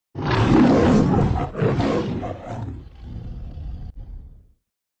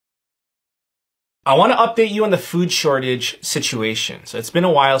I want to update you on the food shortage situation. So it's been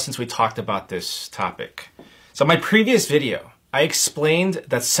a while since we talked about this topic. So in my previous video, I explained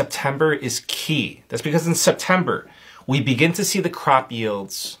that September is key. That's because in September, we begin to see the crop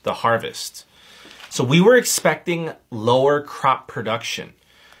yields, the harvest. So we were expecting lower crop production,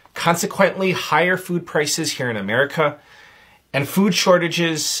 consequently higher food prices here in America, and food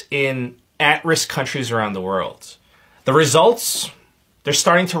shortages in at-risk countries around the world. The results, they're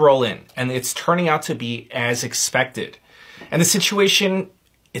starting to roll in, and it's turning out to be as expected. And the situation,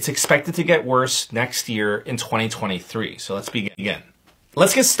 it's expected to get worse next year in 2023. So let's begin again.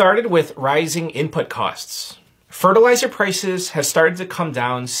 Let's get started with rising input costs. Fertilizer prices have started to come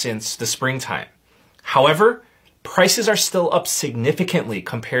down since the springtime. However, prices are still up significantly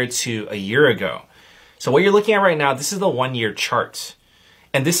compared to a year ago. So what you're looking at right now, this is the 1-year chart.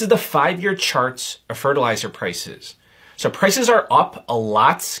 And this is the 5-year chart of fertilizer prices. So prices are up a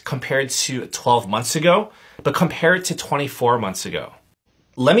lot compared to 12 months ago, but compared to 24 months ago.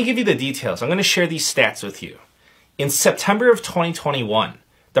 Let me give you the details. I'm going to share these stats with you. In September of 2021,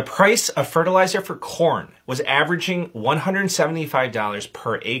 the price of fertilizer for corn was averaging $175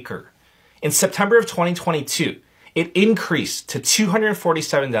 per acre. In September of 2022, it increased to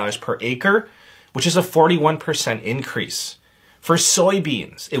 $247 per acre, which is a 41% increase. For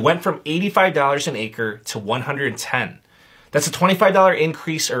soybeans, it went from $85 an acre to $110. That's a $25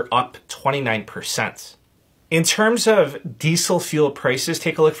 increase, or up 29%. In terms of diesel fuel prices,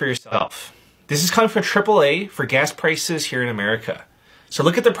 take a look for yourself. This is coming from AAA for gas prices here in America. So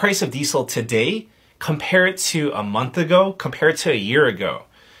look at the price of diesel today, compare it to a month ago, compare it to a year ago.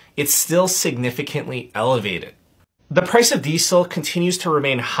 It's still significantly elevated. The price of diesel continues to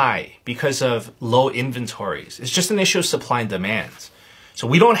remain high because of low inventories. It's just an issue of supply and demand. So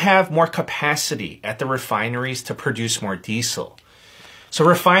we don't have more capacity at the refineries to produce more diesel. So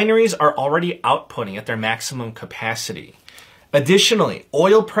refineries are already outputting at their maximum capacity. Additionally,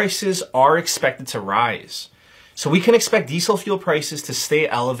 oil prices are expected to rise. So we can expect diesel fuel prices to stay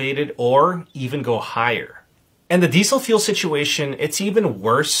elevated or even go higher. And the diesel fuel situation, it's even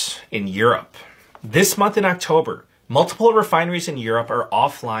worse in Europe. This month in October, multiple refineries in Europe are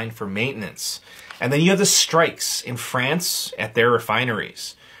offline for maintenance. And then you have the strikes in France at their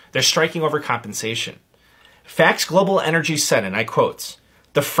refineries. They're striking over compensation. Fax Global Energy said, and I quote,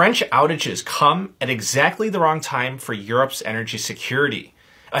 "The French outages come at exactly the wrong time for Europe's energy security,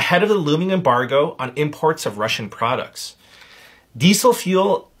 ahead of the looming embargo on imports of Russian products. Diesel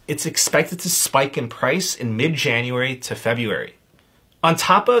fuel, it's expected to spike in price in mid-January to February." On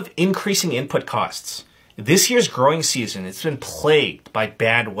top of increasing input costs, this year's growing season, it's been plagued by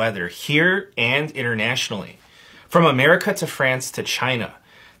bad weather here and internationally. From America to France to China,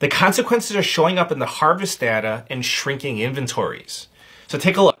 the consequences are showing up in the harvest data and shrinking inventories. So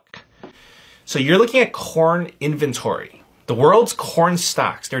take a look. So you're looking at corn inventory. The world's corn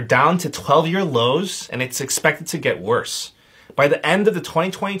stocks, they're down to 12-year lows, and it's expected to get worse. By the end of the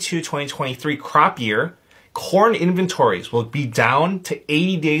 2022-2023 crop year, corn inventories will be down to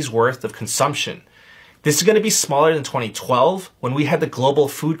 80 days worth of consumption. This is going to be smaller than 2012, when we had the global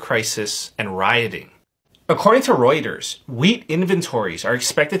food crisis and rioting. According to Reuters, wheat inventories are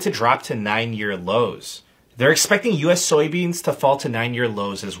expected to drop to 9-year lows. They're expecting U.S. soybeans to fall to 9-year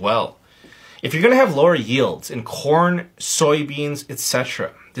lows as well. If you're going to have lower yields in corn, soybeans,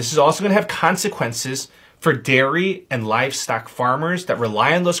 etc., this is also going to have consequences for dairy and livestock farmers that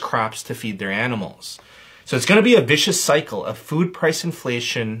rely on those crops to feed their animals. So it's going to be a vicious cycle of food price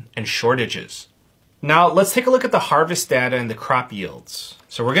inflation and shortages. Now, let's take a look at the harvest data and the crop yields.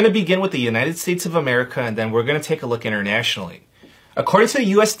 So we're going to begin with the United States of America, and then we're going to take a look internationally. According to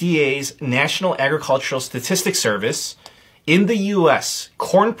the USDA's National Agricultural Statistics Service, in the U.S.,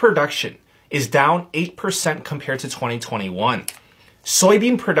 corn production is down 8% compared to 2021.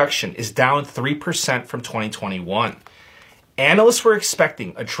 Soybean production is down 3% from 2021. Analysts were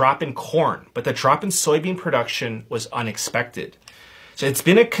expecting a drop in corn, but the drop in soybean production was unexpected. So it's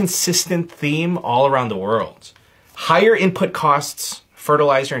been a consistent theme all around the world. Higher input costs,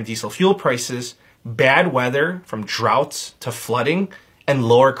 fertilizer and diesel fuel prices, bad weather from droughts to flooding, and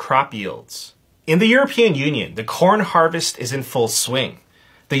lower crop yields. In the European Union, the corn harvest is in full swing.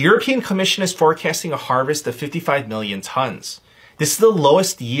 The European Commission is forecasting a harvest of 55 million tons. This is the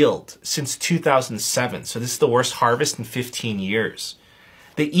lowest yield since 2007, so this is the worst harvest in 15 years.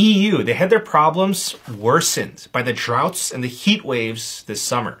 The EU, they had their problems worsened by the droughts and the heat waves this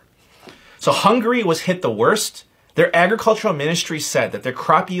summer. So Hungary was hit the worst. Their agricultural ministry said that their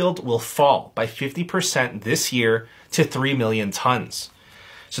crop yield will fall by 50% this year to 3 million tons.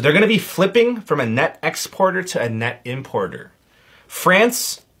 So they're going to be flipping from a net exporter to a net importer.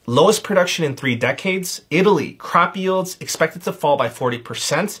 France, Lowest production in 3 decades. Italy, crop yields expected to fall by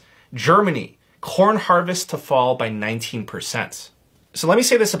 40%. Germany, corn harvest to fall by 19%. So let me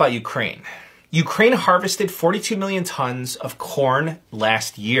say this about Ukraine. Ukraine harvested 42 million tons of corn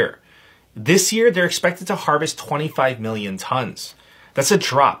last year. This year, they're expected to harvest 25 million tons. That's a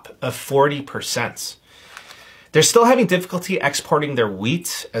drop of 40%. They're still having difficulty exporting their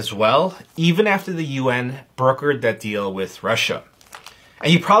wheat as well, even after the UN brokered that deal with Russia.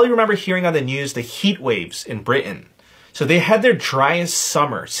 And you probably remember hearing on the news the heat waves in Britain. So they had their driest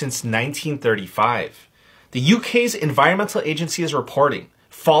summer since 1935. The UK's Environmental Agency is reporting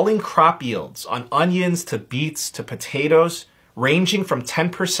falling crop yields on onions to beets to potatoes, ranging from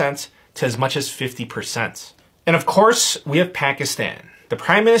 10% to as much as 50%. And of course, we have Pakistan. The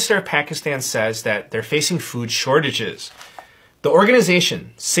Prime Minister of Pakistan says that they're facing food shortages. The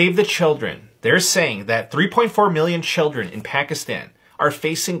organization, Save the Children, they're saying that 3.4 million children in Pakistan are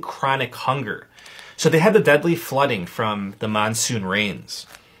facing chronic hunger. So they had the deadly flooding from the monsoon rains.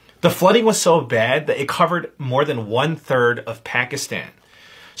 The flooding was so bad that it covered more than 1/3 of Pakistan.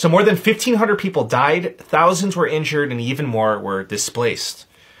 So more than 1,500 people died, thousands were injured, and even more were displaced.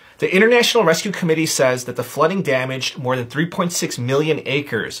 The International Rescue Committee says that the flooding damaged more than 3.6 million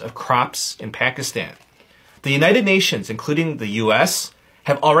acres of crops in Pakistan. The United Nations, including the US,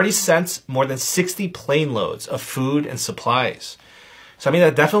 have already sent more than 60 plane loads of food and supplies. So, I mean,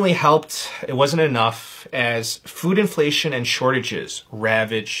 that definitely helped. It wasn't enough as food inflation and shortages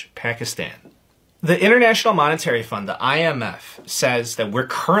ravage Pakistan. The International Monetary Fund, the IMF, says that we're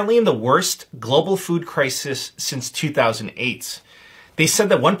currently in the worst global food crisis since 2008. They said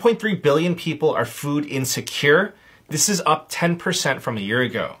that 1.3 billion people are food insecure. This is up 10% from a year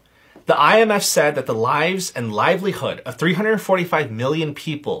ago. The IMF said that the lives and livelihood of 345 million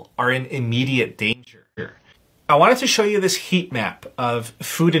people are in immediate danger. I wanted to show you this heat map of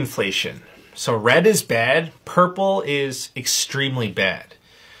food inflation. So red is bad, purple is extremely bad.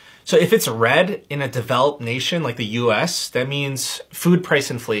 So if it's red in a developed nation like the US, that means food price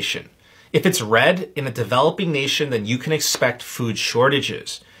inflation. If it's red in a developing nation, then you can expect food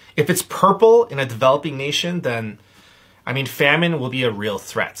shortages. If it's purple in a developing nation, then, I mean, famine will be a real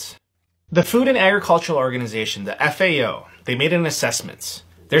threat. The Food and Agricultural Organization, the FAO, they made an assessment.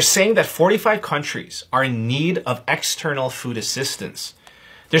 They're saying that 45 countries are in need of external food assistance.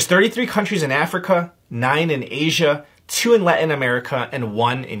 There's 33 countries in Africa, 9 in Asia, 2 in Latin America, and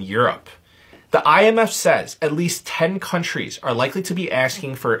 1 in Europe. The IMF says at least 10 countries are likely to be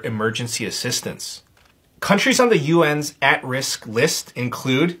asking for emergency assistance. Countries on the UN's at-risk list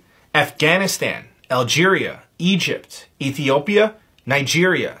include Afghanistan, Algeria, Egypt, Ethiopia,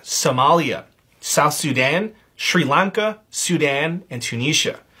 Nigeria, Somalia, South Sudan, Sri Lanka, Sudan, and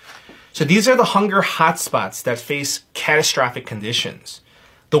Tunisia. So these are the hunger hotspots that face catastrophic conditions.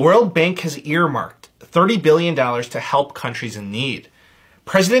 The World Bank has earmarked $30 billion to help countries in need.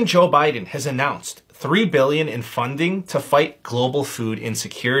 President Joe Biden has announced $3 billion in funding to fight global food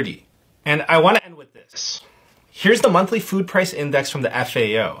insecurity. And I want to end with this. Here's the monthly food price index from the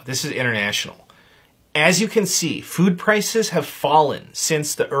FAO. This is international. As you can see, food prices have fallen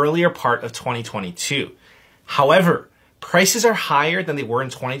since the earlier part of 2022. However, prices are higher than they were in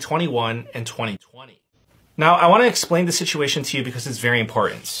 2021 and 2020. Now, I want to explain the situation to you because it's very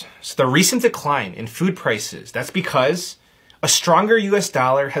important. So the recent decline in food prices, that's because a stronger US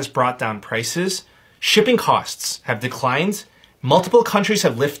dollar has brought down prices, shipping costs have declined, multiple countries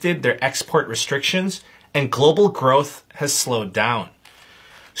have lifted their export restrictions, and global growth has slowed down.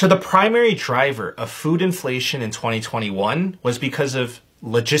 So the primary driver of food inflation in 2021 was because of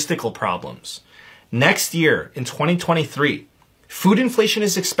logistical problems. Next year, in 2023, food inflation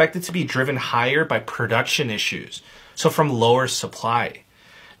is expected to be driven higher by production issues, so from lower supply.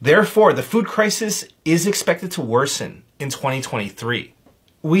 Therefore, the food crisis is expected to worsen in 2023.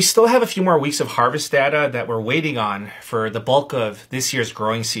 We still have a few more weeks of harvest data that we're waiting on for the bulk of this year's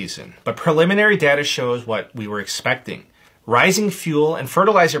growing season, but preliminary data shows what we were expecting. Rising fuel and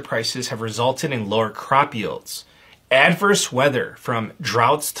fertilizer prices have resulted in lower crop yields. Adverse weather, from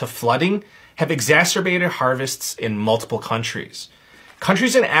droughts to flooding, have exacerbated harvests in multiple countries.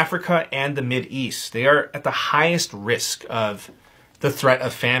 Countries in Africa and the Mideast, they are at the highest risk of the threat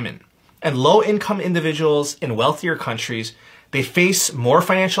of famine. And low-income individuals in wealthier countries, they face more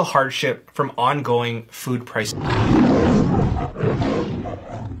financial hardship from ongoing food prices.